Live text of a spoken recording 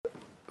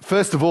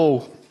First of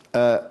all,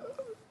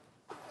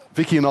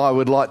 Vicky and I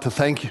would like to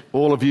thank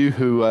all of you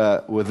who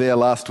were there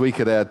last week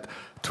at our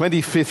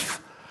 25th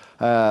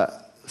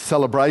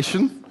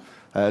celebration,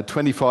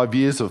 25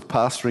 years of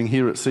pastoring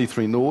here at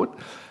C3 Norwood,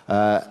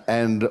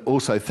 and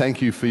also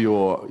thank you for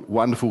your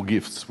wonderful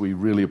gifts. We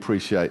really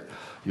appreciate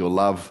your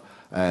love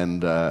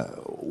and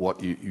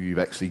what you've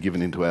actually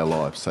given into our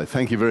lives. So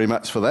thank you very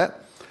much for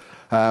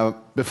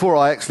that. Before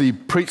I actually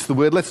preach the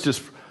word, let's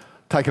just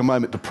take a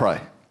moment to pray.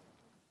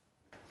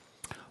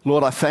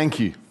 Lord, I thank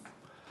you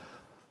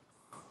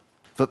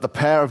that the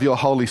power of your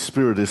Holy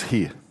Spirit is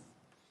here.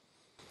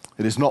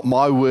 It is not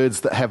my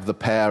words that have the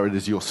power, it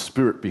is your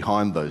Spirit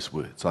behind those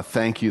words. I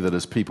thank you that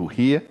as people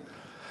hear,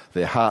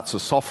 their hearts are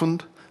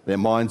softened, their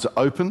minds are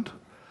opened,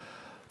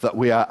 that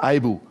we are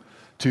able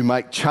to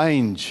make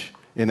change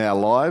in our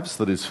lives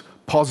that is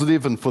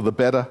positive and for the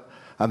better,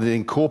 and that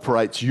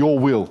incorporates your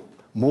will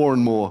more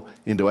and more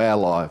into our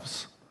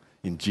lives.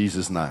 In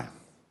Jesus' name.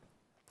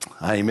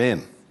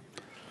 Amen.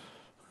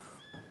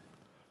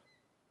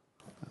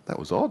 That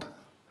was odd.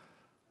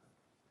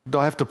 Do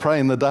I have to pray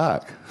in the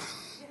dark?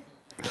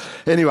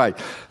 Anyway,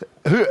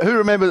 who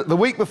remember the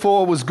week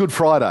before was Good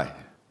Friday?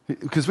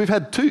 Because we've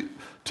had two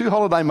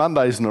holiday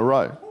Mondays in a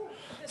row.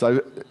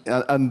 So,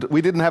 and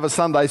we didn't have a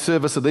Sunday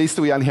service at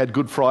Easter, we only had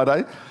Good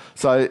Friday.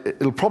 So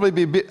it'll probably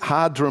be a bit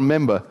hard to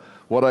remember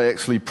what I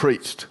actually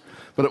preached.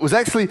 But it was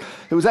actually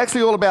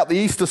all about the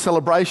Easter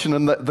celebration,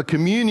 and the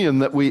communion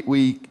that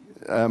we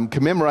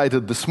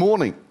commemorated this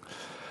morning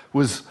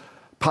was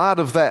part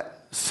of that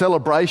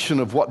celebration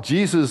of what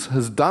Jesus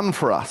has done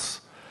for us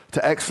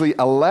to actually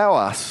allow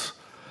us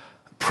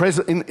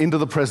into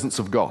the presence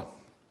of God.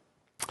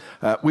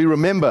 We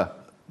remember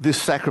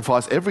this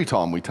sacrifice every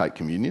time we take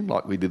communion,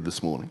 like we did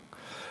this morning.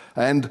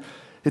 And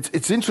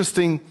it's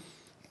interesting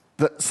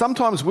that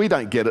sometimes we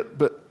don't get it,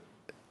 but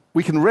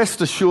we can rest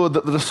assured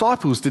that the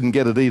disciples didn't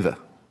get it either.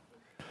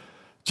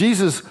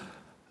 Jesus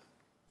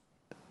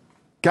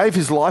gave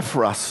his life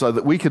for us so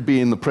that we could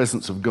be in the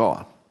presence of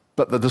God.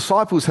 But the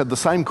disciples had the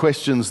same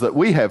questions that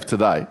we have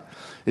today,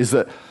 is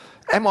that,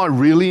 am I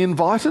really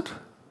invited?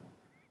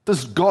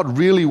 Does God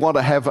really want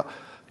to have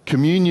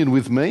communion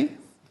with me?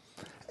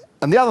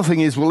 And the other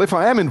thing is, well, if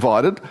I am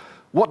invited,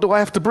 what do I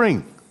have to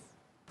bring?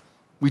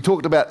 We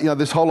talked about,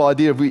 this whole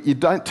idea of you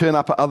don't turn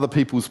up at other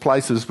people's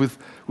places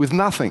with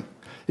nothing.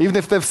 Even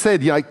if they've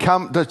said,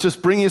 come,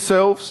 just bring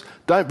yourselves,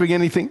 don't bring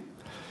anything.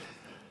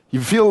 You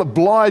feel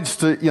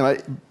obliged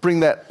to, bring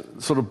that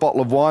sort of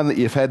bottle of wine that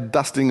you've had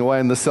dusting away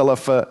in the cellar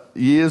for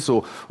years,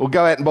 or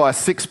go out and buy a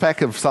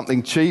six-pack of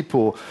something cheap,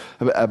 or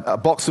a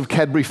box of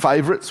Cadbury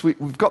favourites.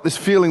 We've got this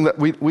feeling that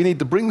we need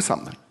to bring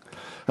something.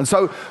 And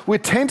so we're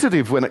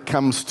tentative when it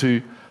comes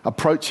to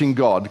approaching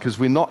God, because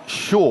we're not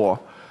sure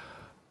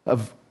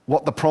of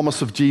what the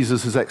promise of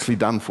Jesus has actually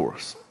done for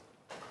us.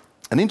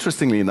 And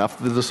interestingly enough,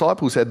 the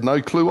disciples had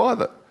no clue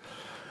either.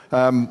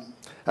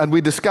 And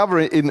we discover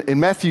in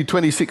Matthew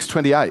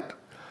 26:28,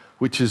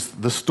 which is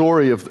the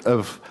story of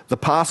the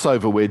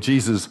Passover, where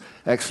Jesus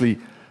actually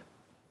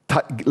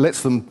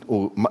lets them,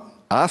 or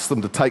asks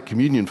them to take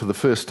communion for the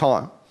first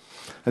time.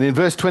 And in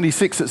verse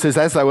 26 it says,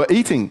 as they were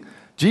eating,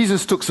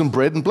 Jesus took some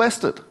bread and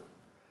blessed it.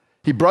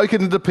 He broke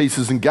it into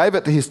pieces and gave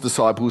it to his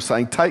disciples,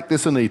 saying, take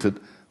this and eat it,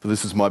 for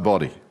this is my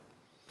body.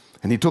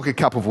 And he took a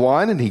cup of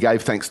wine and he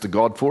gave thanks to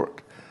God for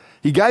it.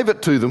 He gave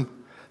it to them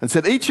and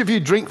said, each of you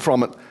drink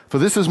from it, for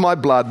this is my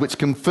blood, which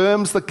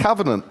confirms the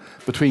covenant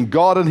between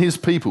God and his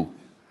people.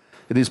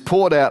 It is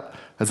poured out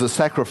as a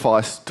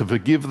sacrifice to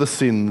forgive the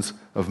sins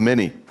of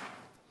many.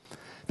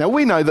 Now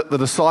we know that the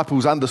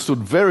disciples understood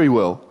very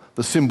well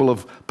the symbol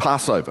of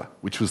Passover,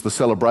 which was the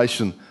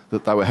celebration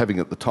that they were having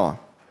at the time.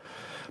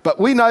 But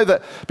we know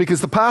that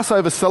because the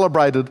Passover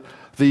celebrated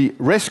the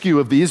rescue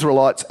of the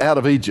Israelites out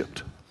of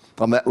Egypt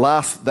on that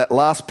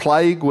last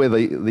plague where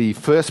the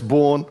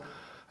firstborn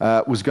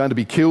was going to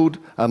be killed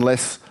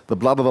unless the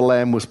blood of the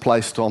lamb was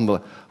placed on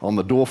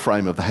the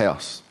doorframe of the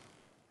house.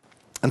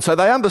 And so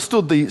they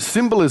understood the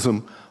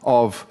symbolism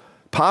of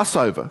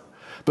Passover,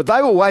 but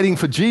they were waiting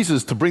for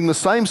Jesus to bring the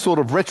same sort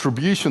of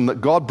retribution that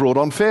God brought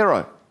on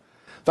Pharaoh.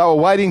 They were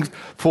waiting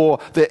for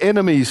their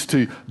enemies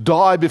to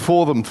die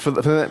before them, for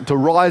them to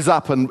rise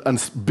up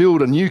and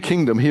build a new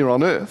kingdom here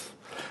on earth.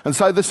 And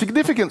so the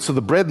significance of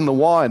the bread and the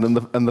wine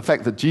and the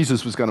fact that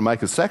Jesus was going to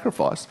make a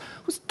sacrifice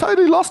was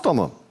totally lost on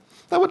them.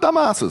 They were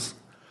dumbasses.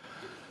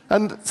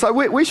 And so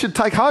we should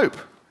take hope,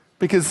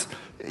 because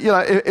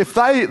if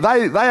they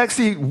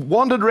actually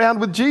wandered around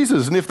with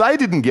Jesus, and if they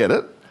didn't get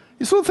it,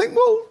 you sort of think,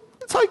 well,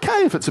 it's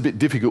okay if it's a bit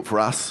difficult for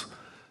us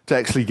to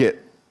actually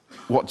get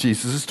what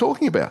Jesus is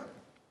talking about.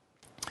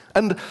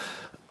 And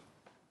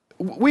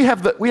we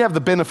have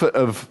the benefit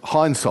of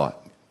hindsight.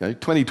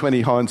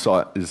 2020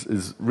 hindsight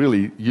is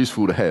really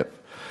useful to have.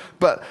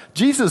 But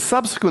Jesus'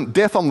 subsequent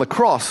death on the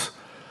cross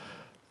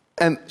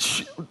and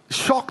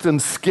shocked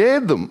and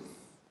scared them,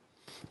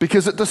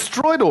 because it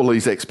destroyed all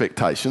these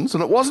expectations.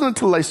 And it wasn't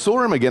until they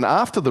saw him again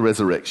after the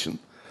resurrection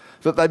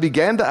that they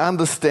began to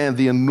understand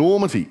the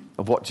enormity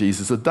of what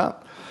Jesus had done.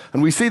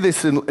 And we see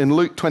this in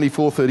Luke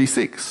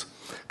 24:36.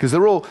 because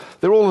they're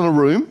all in a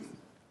room.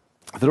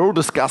 They're all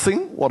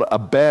discussing what a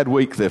bad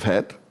week they've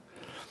had.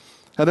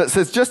 And it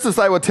says, just as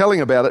they were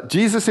telling about it,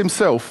 Jesus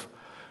himself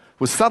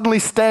was suddenly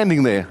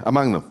standing there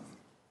among them.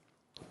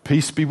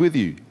 "Peace be with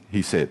you,"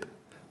 he said.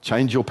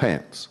 "Change your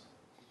pants."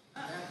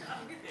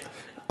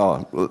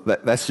 Oh, well,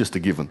 that's just a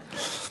given.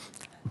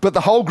 But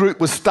the whole group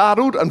was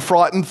startled and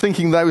frightened,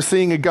 thinking they were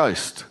seeing a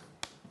ghost.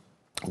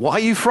 "Why are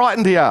you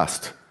frightened?" he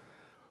asked.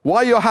 "Why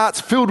are your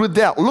hearts filled with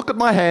doubt? Look at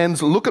my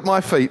hands, look at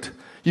my feet.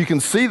 You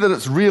can see that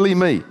it's really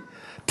me.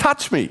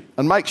 Touch me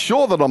and make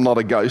sure that I'm not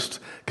a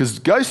ghost, because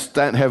ghosts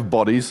don't have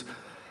bodies,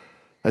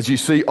 as you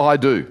see I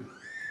do."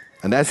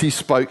 And as he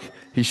spoke,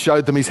 he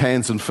showed them his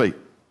hands and feet.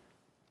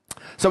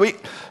 So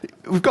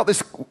we've got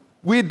this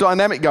weird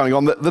dynamic going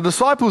on. The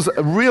disciples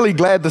are really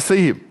glad to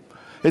see him.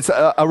 It's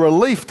a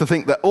relief to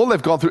think that all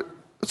they've gone through,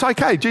 it's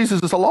okay,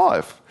 Jesus is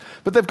alive.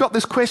 But they've got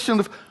this question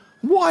of,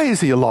 why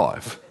is he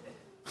alive?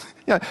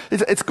 You know,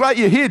 it's great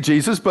you're here,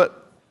 Jesus,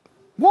 but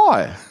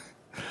why?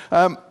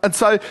 And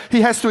so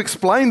he has to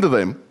explain to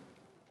them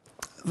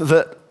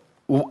that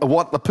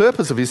what the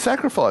purpose of his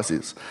sacrifice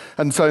is.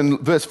 And so in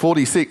verse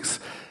 46,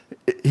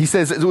 he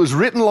says, "It was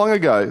written long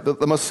ago that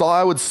the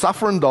Messiah would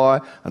suffer and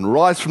die and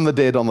rise from the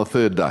dead on the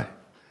third day.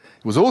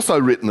 It was also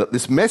written that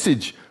this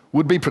message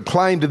would be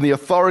proclaimed in the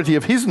authority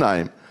of his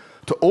name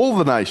to all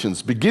the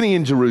nations, beginning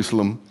in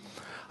Jerusalem.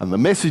 And the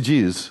message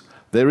is,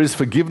 there is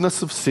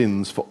forgiveness of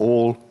sins for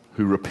all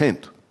who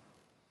repent."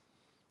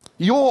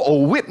 You're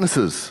all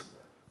witnesses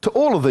to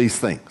all of these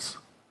things.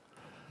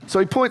 So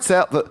he points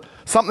out that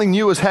something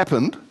new has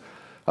happened,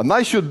 and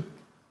they should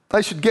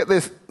get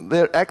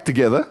their act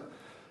together,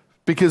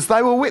 because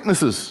they were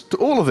witnesses to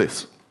all of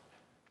this.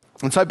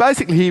 And so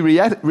basically he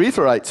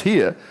reiterates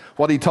here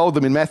what he told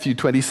them in Matthew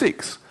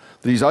 26,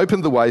 that he's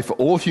opened the way for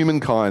all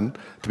humankind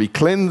to be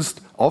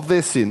cleansed of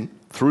their sin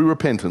through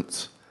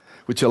repentance,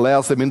 which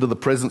allows them into the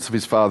presence of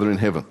his Father in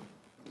heaven.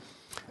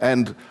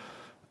 And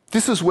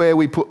this is where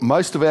we put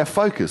most of our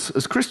focus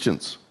as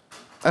Christians,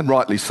 and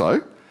rightly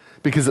so,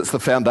 because it's the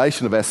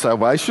foundation of our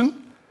salvation,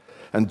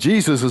 and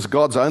Jesus, as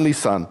God's only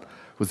Son,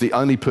 was the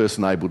only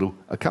person able to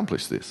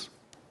accomplish this.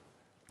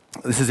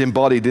 This is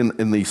embodied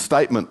in the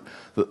statement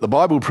that the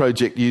Bible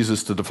Project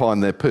uses to define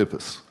their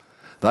purpose.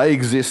 They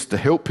exist to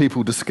help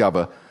people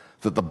discover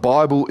that the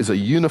Bible is a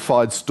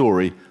unified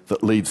story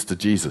that leads to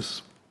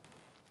Jesus.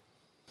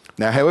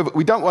 Now, however,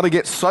 we don't want to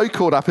get so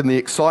caught up in the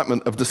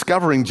excitement of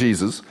discovering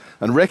Jesus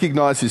and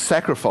recognize his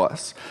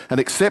sacrifice and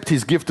accept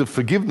his gift of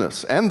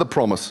forgiveness and the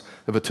promise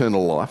of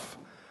eternal life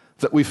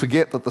that we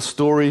forget that the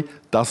story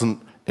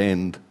doesn't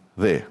end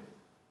there.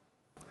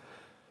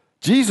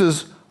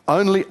 Jesus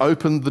only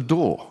opened the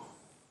door.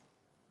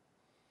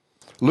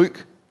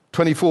 Luke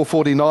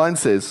 24:49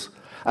 says,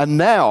 "And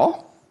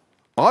now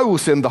I will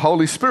send the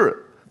Holy Spirit,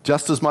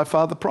 just as my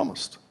Father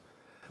promised.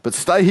 But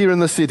stay here in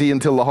the city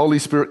until the Holy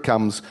Spirit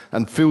comes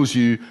and fills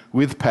you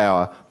with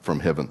power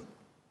from heaven."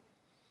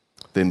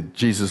 Then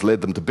Jesus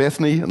led them to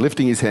Bethany, and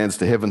lifting his hands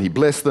to heaven, he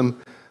blessed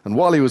them. And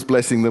while he was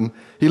blessing them,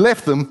 he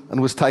left them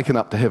and was taken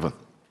up to heaven.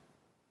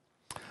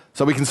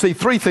 So we can see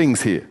three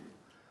things here.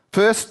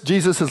 First,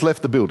 Jesus has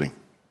left the building.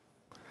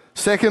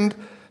 Second,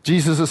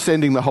 Jesus is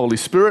sending the Holy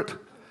Spirit.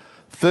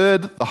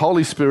 Third, the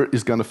Holy Spirit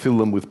is going to fill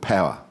them with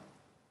power.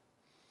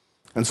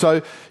 And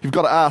so you've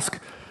got to ask,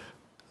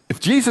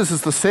 if Jesus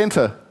is the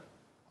centre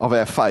of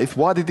our faith,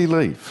 why did he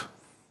leave?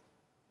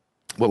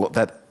 Well,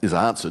 that is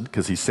answered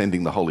because he's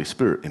sending the Holy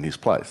Spirit in his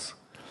place.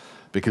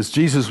 Because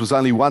Jesus was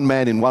only one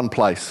man in one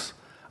place,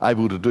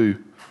 able to do,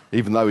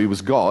 even though he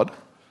was God,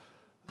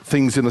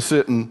 things in a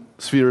certain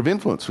sphere of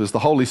influence, whereas the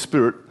Holy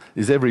Spirit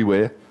is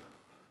everywhere,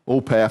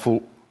 all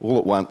powerful, all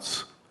at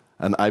once,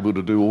 and able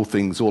to do all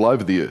things all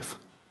over the earth.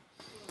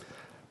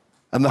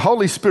 And the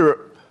Holy Spirit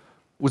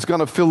was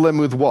going to fill them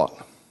with what?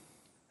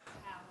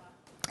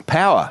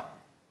 Power.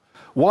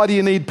 Why do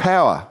you need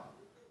power?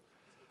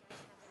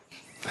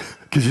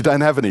 Because you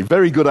don't have any.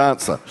 Very good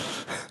answer.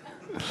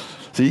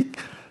 See,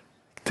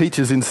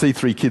 teachers in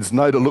C3 Kids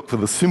know to look for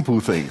the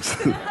simple things.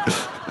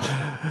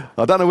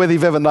 I don't know whether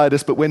you've ever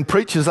noticed, but when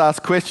preachers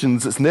ask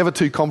questions, it's never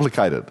too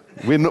complicated.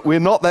 We're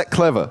not that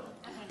clever,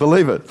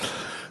 believe it.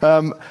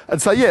 And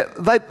so, yeah,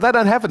 they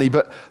don't have any,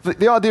 but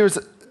the idea is,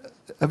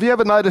 have you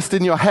ever noticed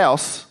in your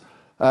house,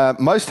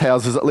 most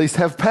houses at least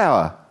have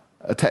power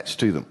attached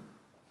to them?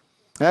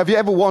 Now, have you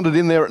ever wandered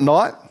in there at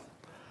night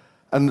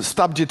and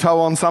stubbed your toe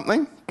on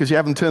something because you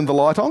haven't turned the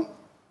light on?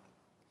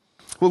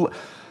 Well,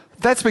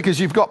 that's because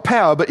you've got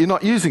power, but you're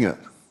not using it.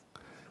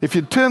 If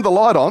you'd turned the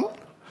light on,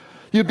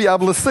 you'd be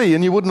able to see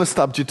and you wouldn't have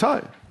stubbed your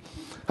toe.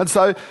 And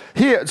so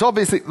here, it's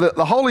obviously that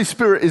the Holy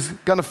Spirit is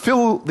going to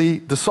fill the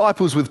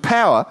disciples with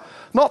power,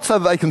 not so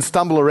that they can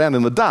stumble around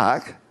in the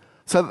dark,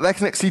 so that they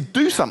can actually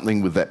do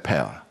something with that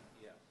power.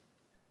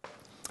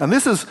 And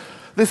this is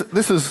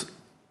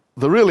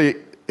the really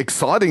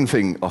exciting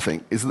thing, I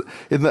think, is that,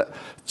 in that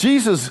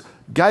Jesus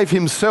gave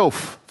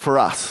himself for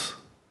us,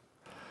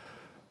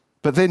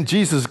 but then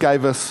Jesus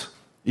gave us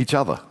each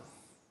other.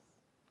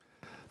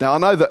 Now, I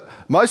know that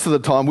most of the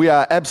time we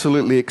are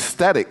absolutely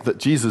ecstatic that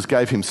Jesus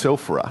gave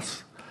himself for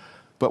us,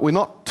 but we're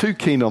not too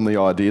keen on the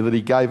idea that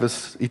he gave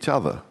us each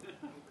other.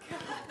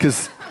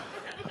 Because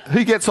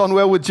who gets on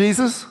well with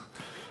Jesus?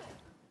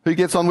 Who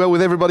gets on well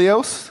with everybody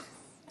else?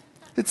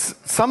 It's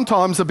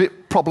sometimes a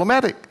bit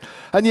problematic.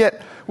 And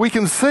yet we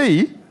can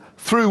see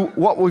through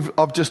what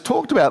I've just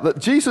talked about that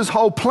Jesus'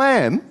 whole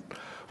plan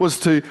was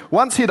to,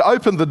 once he'd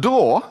opened the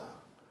door,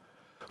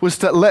 was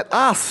to let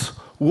us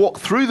walk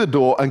through the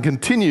door and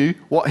continue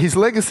what his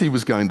legacy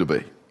was going to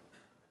be.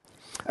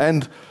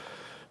 And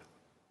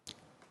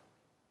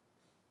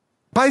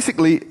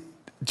basically,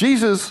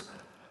 Jesus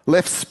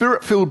left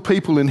spirit-filled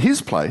people in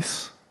his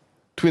place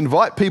to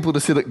invite people to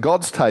sit at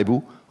God's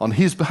table on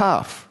his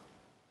behalf.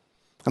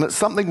 And it's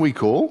something we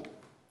call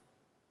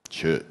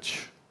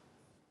church.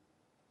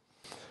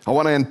 I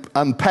want to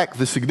unpack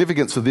the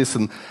significance of this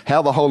and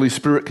how the Holy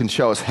Spirit can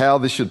show us how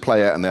this should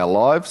play out in our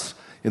lives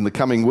in the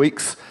coming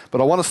weeks.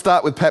 But I want to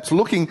start with perhaps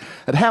looking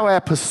at how our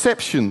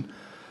perception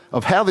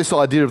of how this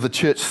idea of the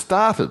church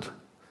started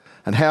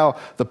and how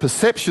the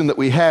perception that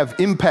we have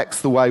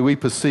impacts the way we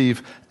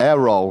perceive our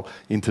role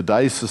in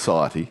today's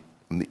society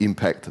and the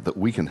impact that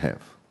we can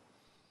have.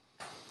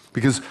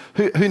 Because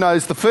who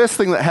knows, the first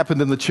thing that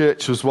happened in the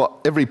church was what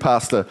every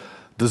pastor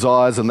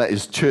desires, and that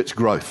is church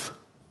growth.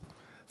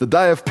 The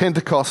day of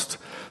Pentecost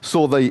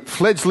saw the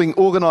fledgling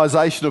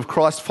organisation of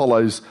Christ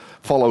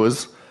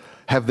followers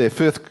have their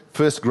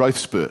first growth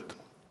spurt.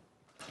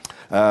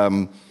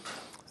 Acts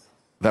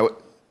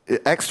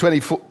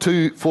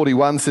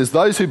 22:41 says,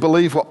 those who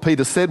believed what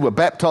Peter said were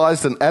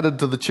baptised and added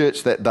to the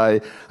church that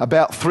day,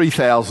 about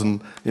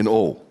 3,000 in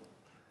all.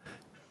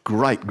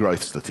 Great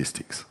growth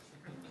statistics.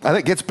 And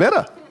it gets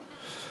better.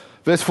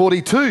 Verse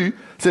 42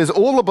 says,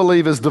 all the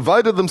believers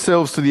devoted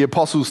themselves to the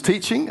apostles'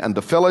 teaching and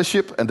to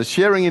fellowship and to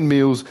sharing in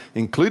meals,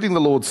 including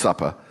the Lord's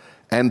Supper,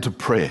 and to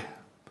prayer.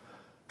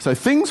 So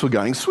things were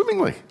going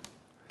swimmingly.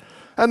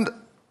 And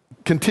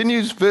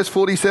continues, verse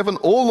 47,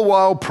 all the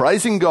while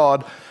praising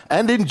God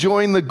and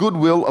enjoying the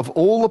goodwill of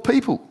all the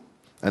people.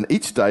 And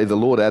each day the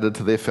Lord added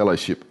to their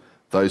fellowship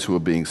those who were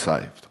being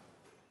saved.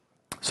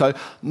 So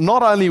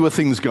not only were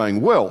things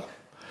going well,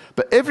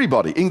 but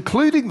everybody,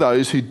 including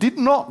those who did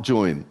not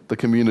join the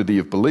community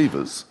of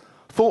believers,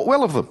 thought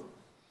well of them.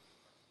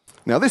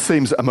 Now this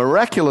seems a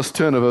miraculous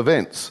turn of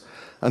events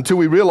until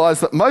we realise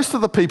that most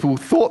of the people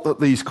thought that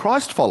these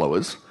Christ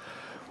followers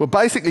were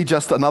basically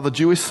just another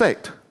Jewish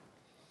sect.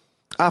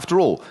 After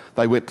all,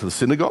 they went to the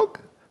synagogue,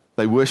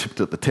 they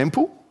worshipped at the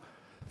temple,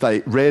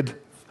 they read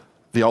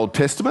the Old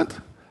Testament. Do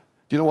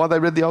you know why they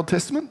read the Old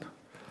Testament?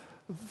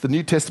 The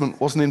New Testament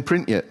wasn't in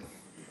print yet.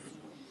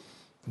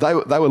 They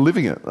were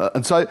living it.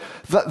 And so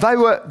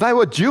they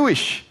were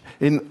Jewish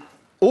in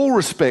all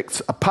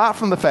respects, apart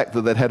from the fact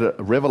that they'd had a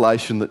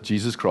revelation that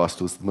Jesus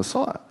Christ was the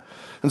Messiah.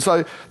 And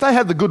so they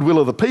had the goodwill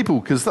of the people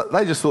because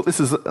they just thought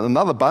this is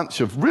another bunch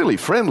of really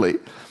friendly,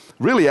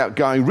 really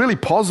outgoing, really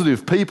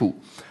positive people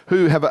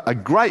who have a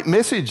great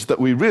message that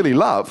we really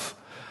love.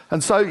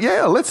 And so,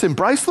 yeah, let's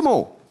embrace them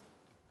all.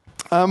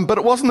 But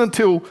it wasn't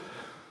until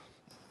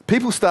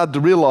people started to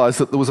realise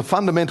that there was a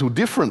fundamental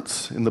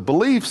difference in the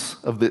beliefs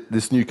of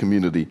this new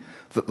community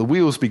that the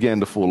wheels began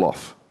to fall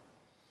off.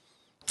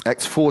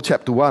 Acts 4,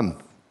 chapter 1.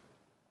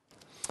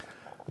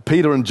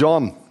 Peter and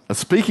John are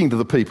speaking to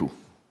the people.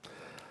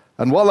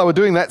 And while they were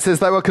doing that, it says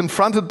they were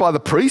confronted by the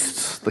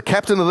priests, the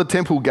captain of the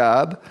temple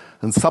guard,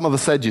 and some of the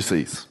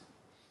Sadducees.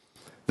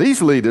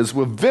 These leaders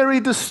were very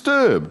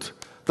disturbed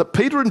that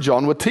Peter and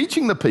John were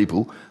teaching the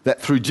people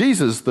that through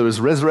Jesus there is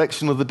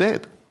resurrection of the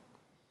dead.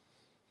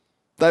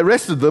 They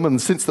arrested them,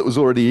 and since it was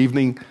already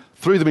evening,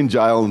 threw them in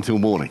jail until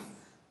morning.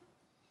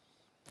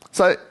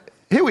 So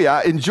here we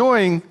are,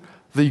 enjoying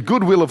the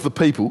goodwill of the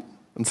people,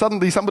 and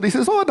suddenly somebody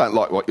says, I don't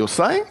like what you're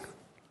saying.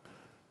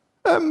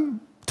 To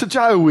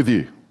jail with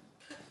you.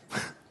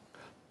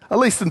 At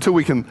least until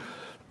we can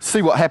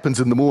see what happens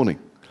in the morning.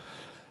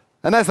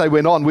 And as they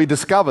went on, we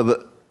discover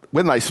that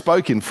when they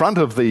spoke in front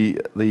of their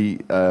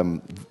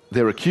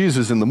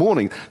accusers in the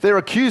morning, their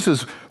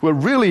accusers were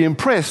really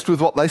impressed with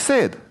what they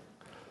said.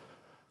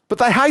 But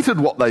they hated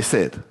what they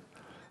said.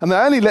 And they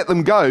only let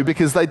them go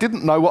because they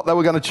didn't know what they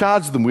were going to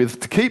charge them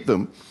with to keep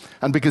them.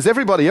 And because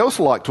everybody else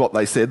liked what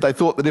they said, they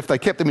thought that if they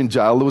kept them in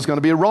jail, there was going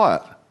to be a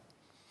riot.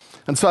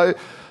 And so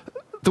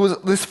there was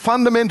this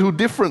fundamental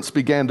difference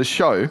began to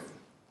show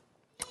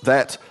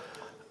that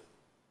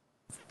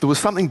there was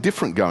something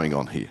different going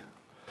on here.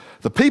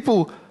 The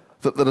people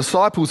that the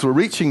disciples were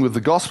reaching with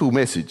the gospel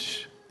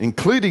message,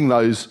 including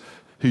those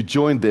who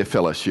joined their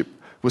fellowship,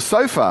 were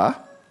so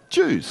far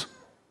Jews.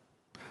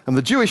 And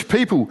the Jewish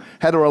people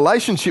had a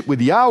relationship with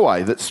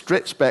Yahweh that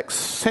stretched back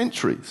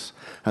centuries,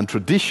 and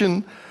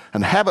tradition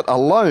and habit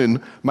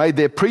alone made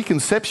their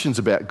preconceptions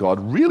about God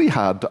really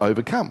hard to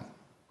overcome.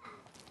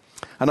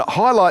 And it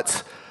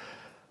highlights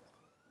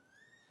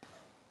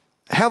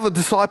how the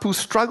disciples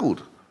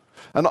struggled.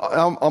 And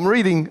I'm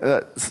reading,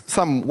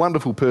 some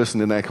wonderful person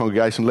in our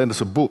congregation lent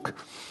us a book,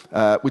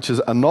 which is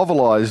a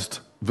novelised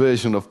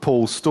version of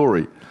Paul's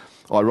story,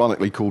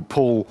 ironically called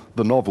Paul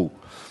the Novel.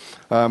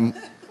 And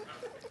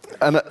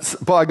it's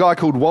by a guy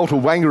called Walter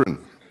Wangerin.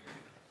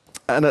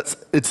 And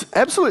it's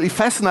absolutely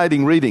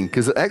fascinating reading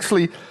because it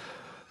actually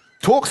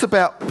talks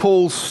about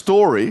Paul's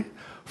story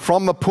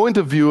from the point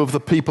of view of the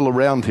people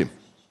around him.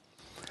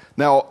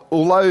 Now,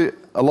 although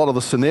a lot of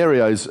the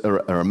scenarios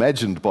are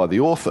imagined by the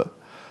author,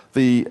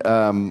 the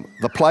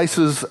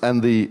places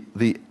and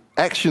the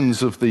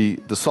actions of the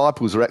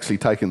disciples are actually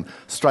taken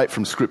straight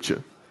from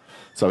Scripture.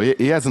 So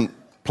he hasn't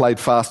played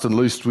fast and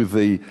loose with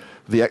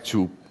the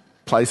actual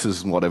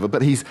places and whatever,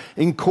 but he's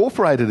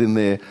incorporated in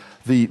there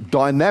the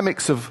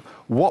dynamics of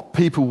what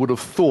people would have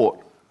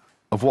thought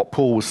of what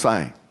Paul was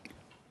saying.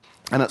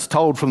 And it's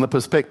told from the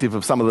perspective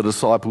of some of the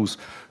disciples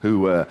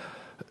who were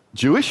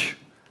Jewish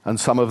and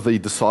some of the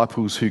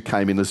disciples who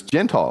came in as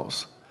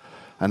Gentiles,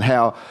 and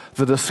how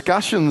the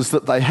discussions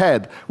that they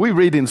had, we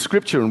read in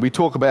Scripture and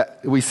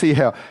we see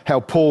how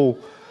Paul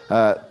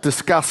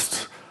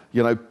discussed,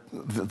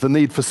 the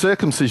need for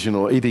circumcision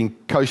or eating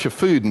kosher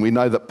food, and we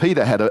know that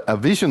Peter had a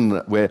vision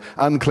where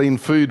unclean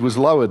food was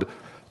lowered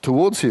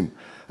towards him,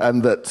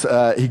 and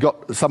that he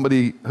got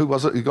somebody, who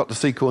was it, who got to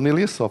see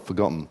Cornelius? I've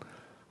forgotten.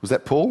 Was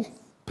that Paul?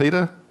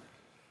 Peter?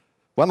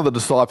 One of the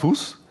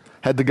disciples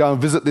had to go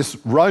and visit this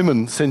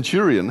Roman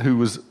centurion who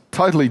was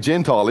totally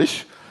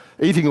Gentile-ish,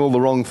 eating all the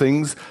wrong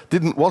things,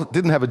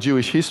 didn't have a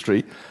Jewish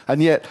history,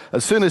 and yet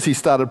as soon as he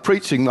started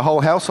preaching, the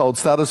whole household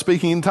started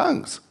speaking in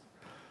tongues.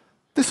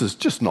 This is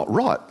just not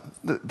right.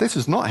 This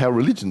is not how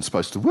religion's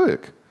supposed to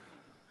work.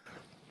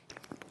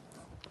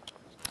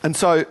 And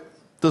so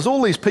there's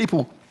all these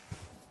people,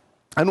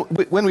 and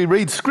when we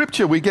read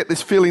Scripture, we get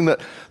this feeling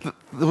that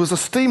there was a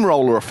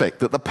steamroller effect,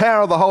 that the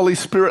power of the Holy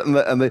Spirit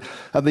and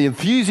the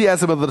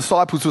enthusiasm of the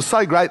disciples was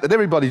so great that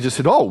everybody just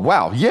said, oh,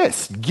 wow,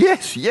 yes,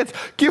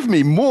 give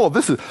me more.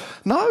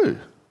 No.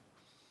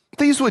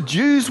 These were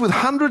Jews with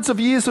hundreds of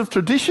years of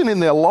tradition in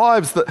their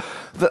lives that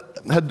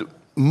had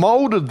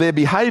moulded their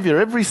behaviour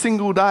every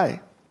single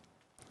day.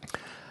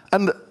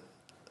 And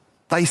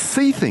they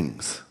see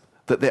things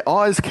that their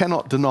eyes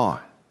cannot deny.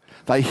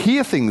 They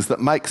hear things that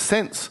make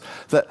sense,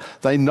 that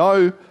they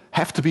know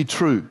have to be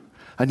true.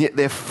 And yet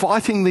they're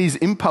fighting these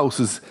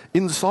impulses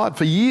inside.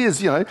 For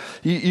years,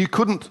 you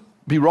couldn't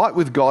be right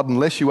with God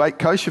unless you ate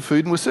kosher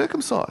food and were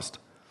circumcised.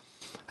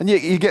 And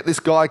yet you get this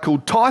guy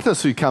called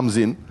Titus who comes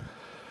in,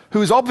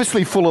 who is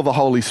obviously full of the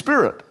Holy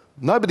Spirit.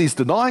 Nobody's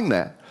denying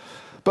that.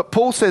 But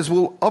Paul says,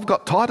 well, I've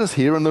got Titus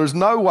here and there's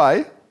no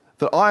way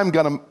that I am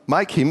going to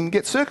make him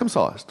get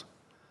circumcised.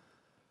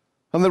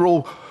 And they're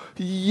all,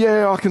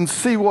 yeah, I can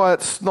see why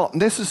it's not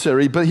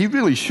necessary, but he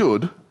really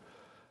should.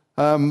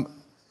 And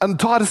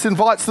Titus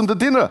invites them to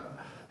dinner,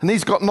 and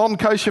he's got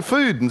non-kosher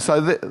food, and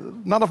so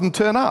none of them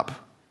turn up,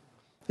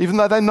 even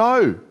though they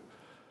know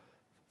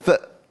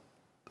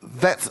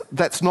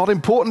that's not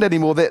important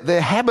anymore.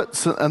 Their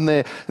habits and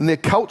their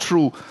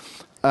cultural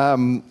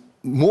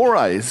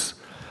mores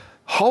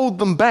hold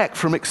them back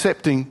from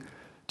accepting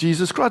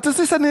Jesus Christ.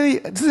 Does any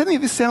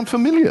of this sound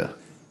familiar?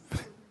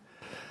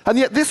 And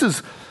yet this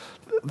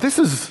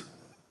is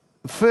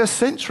first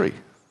century.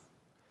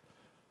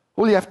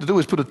 All you have to do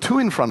is put a 2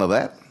 in front of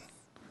that.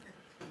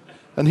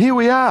 And here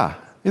we are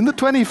in the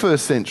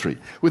 21st century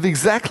with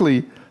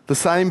exactly the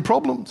same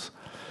problems.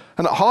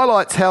 And it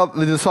highlights how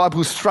the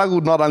disciples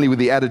struggled not only with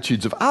the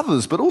attitudes of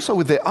others, but also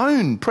with their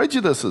own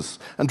prejudices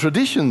and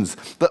traditions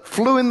that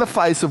flew in the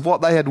face of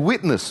what they had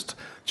witnessed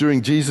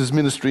during Jesus'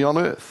 ministry on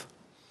earth.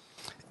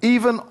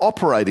 Even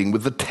operating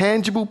with the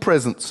tangible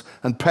presence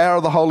and power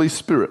of the Holy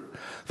Spirit,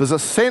 there's a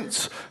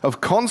sense of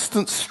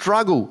constant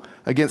struggle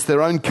against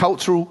their own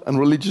cultural and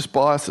religious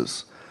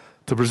biases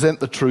to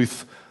present the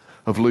truth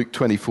of Luke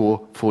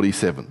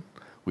 24:47,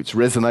 which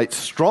resonates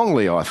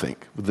strongly, I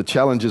think, with the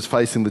challenges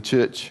facing the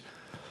church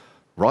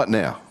right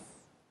now.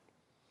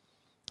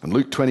 And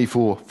Luke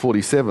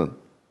 24:47,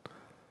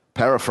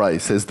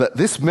 paraphrase, says that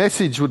this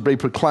message would be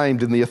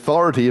proclaimed in the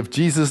authority of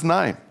Jesus'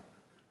 name,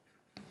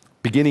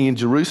 beginning in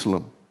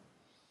Jerusalem.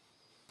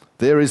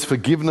 There is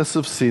forgiveness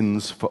of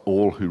sins for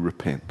all who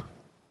repent.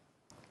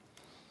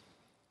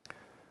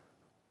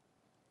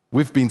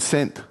 We've been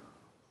sent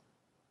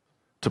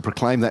to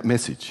proclaim that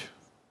message.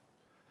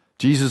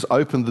 Jesus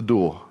opened the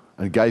door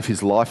and gave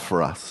his life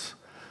for us,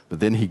 but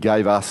then he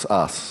gave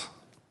us.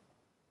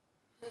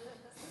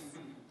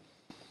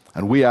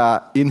 And we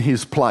are in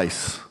his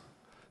place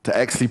to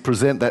actually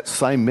present that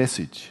same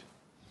message.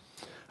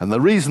 And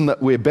the reason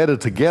that we're better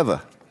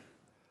together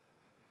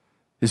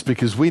is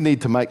because we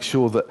need to make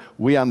sure that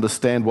we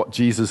understand what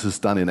Jesus has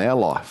done in our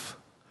life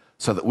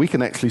so that we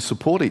can actually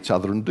support each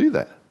other and do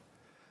that.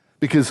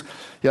 Because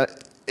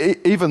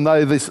even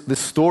though this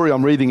story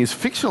I'm reading is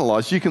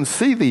fictionalized, you can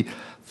see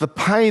the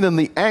pain and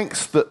the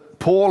angst that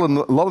Paul and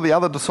a lot of the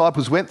other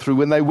disciples went through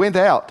when they went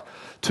out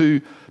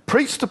to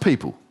preach to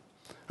people.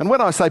 And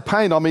when I say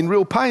pain, I mean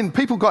real pain.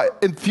 People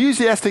got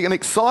enthusiastic and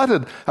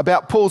excited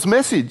about Paul's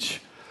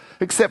message,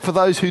 except for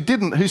those who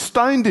didn't, who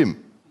stoned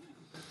him.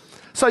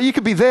 So you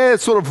could be there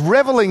sort of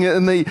reveling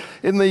in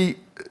the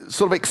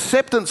sort of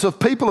acceptance of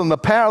people and the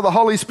power of the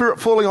Holy Spirit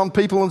falling on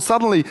people, and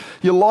suddenly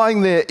you're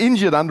lying there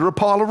injured under a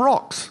pile of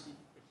rocks.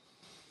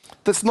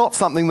 That's not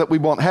something that we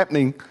want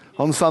happening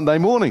on Sunday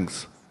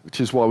mornings. which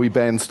is why we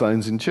ban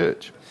stones in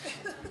church.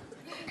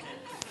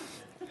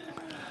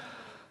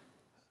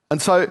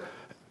 And so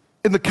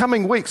in the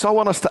coming weeks, I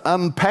want us to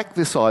unpack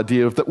this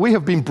idea of that we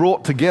have been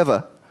brought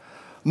together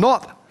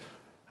not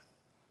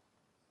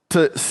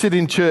to sit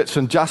in church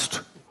and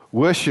just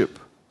worship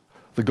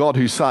the God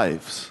who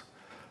saves,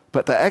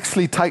 but to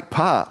actually take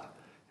part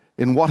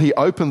in what he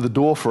opened the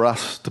door for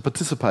us to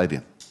participate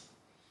in.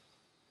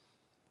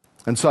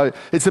 And so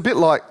it's a bit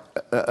like,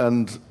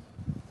 and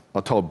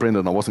I told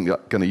Brendan I wasn't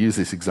going to use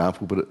this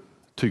example, but it's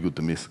too good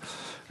to miss.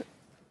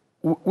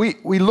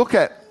 We look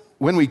at,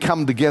 when we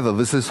come together,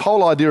 there's this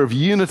whole idea of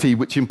unity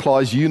which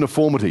implies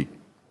uniformity.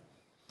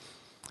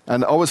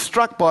 And I was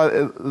struck by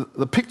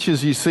the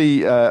pictures you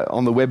see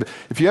on the web.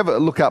 If you ever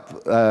look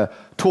up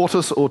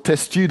tortoise or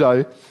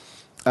testudo,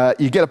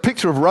 you get a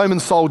picture of Roman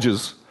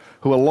soldiers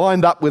who are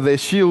lined up with their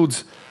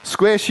shields,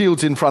 square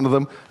shields in front of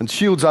them and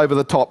shields over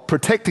the top,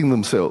 protecting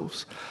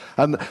themselves.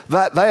 And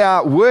that they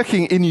are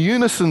working in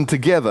unison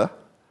together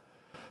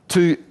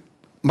to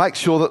make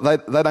sure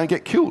that they don't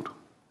get killed.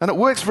 And it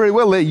works very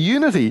well. Their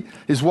unity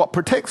is what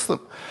protects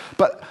them.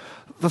 But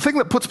the thing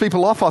that puts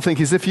people off, I think,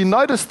 is if you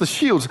notice the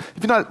shields,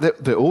 if you know,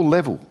 they're all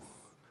level.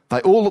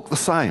 They all look the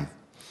same.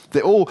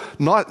 They're all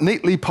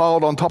neatly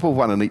piled on top of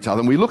one and each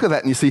other. And we look at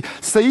that and you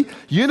see,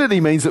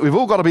 unity means that we've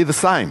all got to be the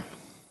same.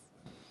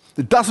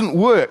 It doesn't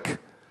work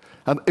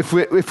if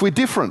we're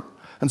different.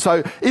 And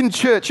so in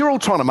church, you're all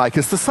trying to make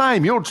us the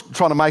same. You're all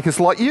trying to make us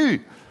like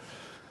you.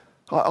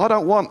 I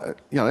don't want,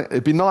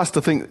 it'd be nice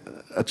to think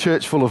a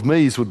church full of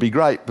me's would be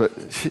great, but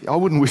I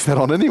wouldn't wish that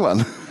on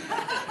anyone.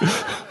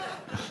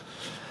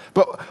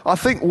 But I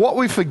think what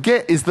we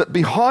forget is that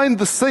behind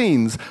the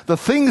scenes, the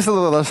things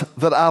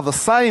that are the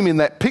same in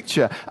that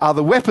picture are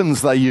the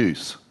weapons they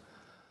use.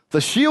 The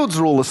shields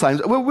are all the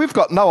same. Well, we've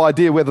got no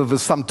idea whether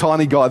there's some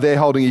tiny guy there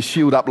holding his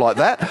shield up like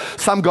that,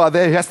 some guy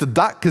there who has to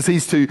duck because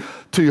he's too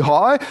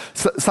high,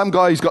 some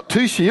guy who's got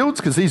two shields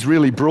because he's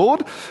really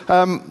broad.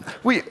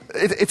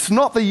 It's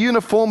not the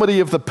uniformity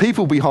of the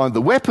people behind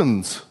the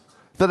weapons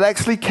that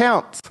actually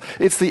counts.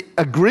 It's the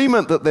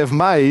agreement that they've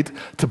made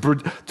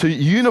to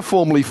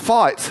uniformly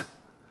fight,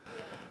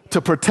 to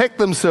protect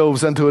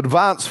themselves and to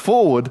advance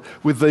forward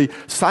with the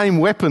same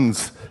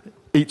weapons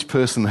each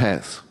person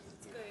has.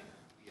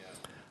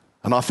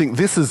 And I think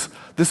this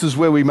is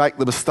where we make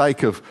the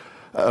mistake of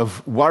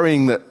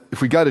worrying that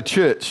if we go to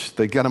church,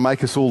 they're going to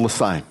make us all the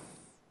same.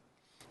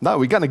 No,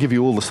 we're going to give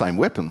you all the same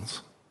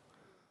weapons,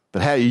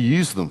 but how you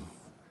use them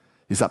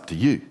is up to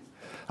you.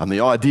 And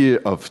the idea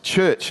of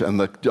church and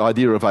the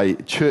idea of a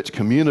church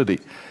community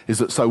is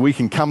that so we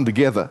can come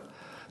together,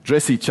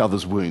 dress each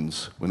other's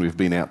wounds when we've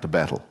been out to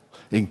battle,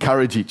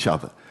 encourage each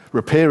other,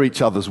 repair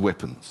each other's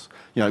weapons,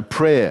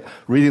 prayer,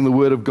 reading the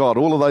Word of God,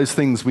 all of those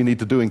things we need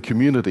to do in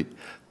community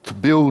to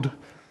build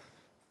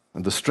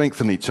and to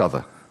strengthen each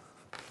other.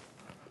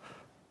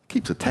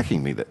 Keeps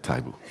attacking me, that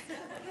table.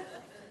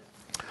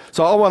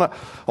 So I want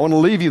to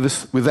leave you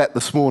with that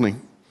this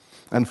morning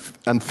and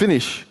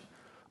finish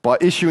by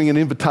issuing an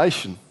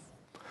invitation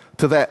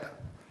to that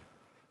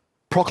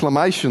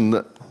proclamation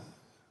that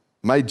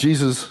made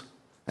Jesus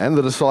and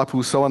the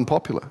disciples so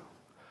unpopular.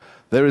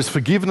 There is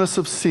forgiveness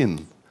of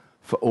sin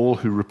for all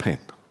who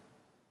repent.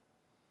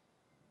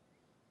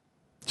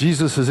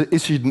 Jesus has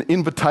issued an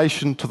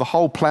invitation to the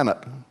whole planet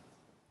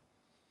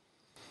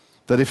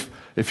that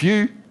if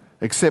you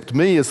accept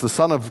me as the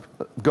Son of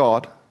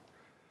God,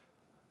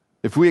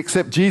 if we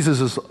accept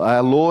Jesus as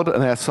our Lord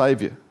and our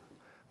Saviour,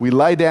 we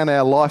lay down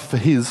our life for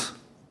his,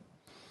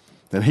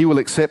 then he will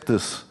accept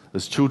us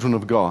as children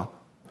of God.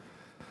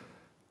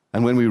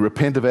 And when we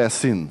repent of our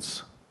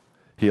sins,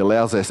 he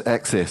allows us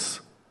access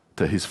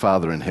to his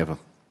Father in heaven.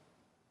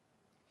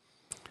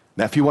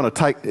 Now, if you want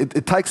to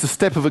it takes a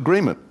step of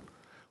agreement.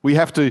 We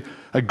have to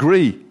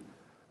agree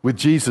with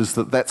Jesus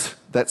that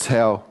that's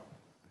how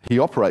he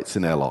operates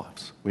in our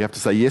lives. We have to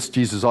say, yes,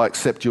 Jesus, I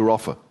accept your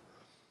offer.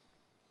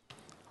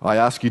 I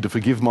ask you to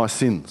forgive my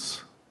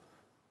sins.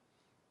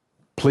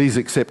 Please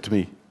accept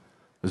me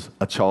as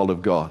a child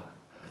of God.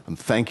 And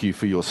thank you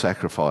for your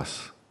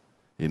sacrifice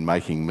in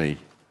making me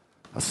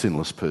a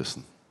sinless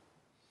person.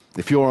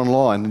 If you're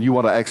online and you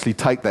want to actually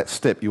take that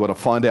step, you want to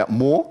find out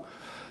more,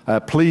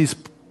 please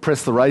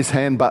press the raise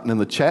hand button in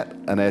the chat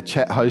and our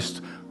chat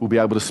host will be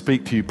able to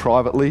speak to you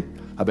privately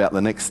about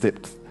the next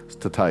step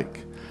to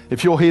take.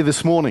 If you're here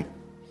this morning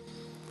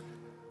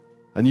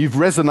and you've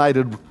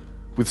resonated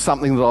with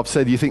something that I've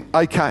said, you think,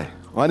 okay,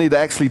 I need to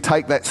actually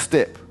take that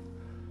step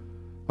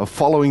of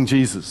following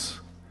Jesus,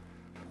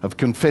 of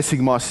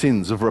confessing my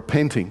sins, of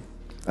repenting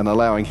and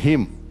allowing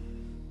him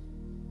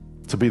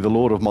to be the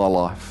Lord of my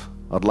life.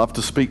 I'd love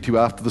to speak to you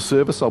after the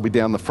service. I'll be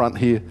down the front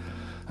here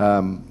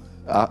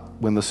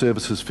when the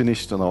service is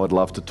finished, and I would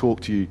love to talk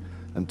to you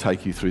and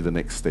take you through the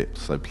next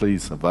steps. So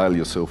please avail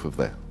yourself of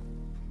that.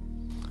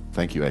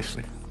 Thank you,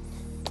 Ashley.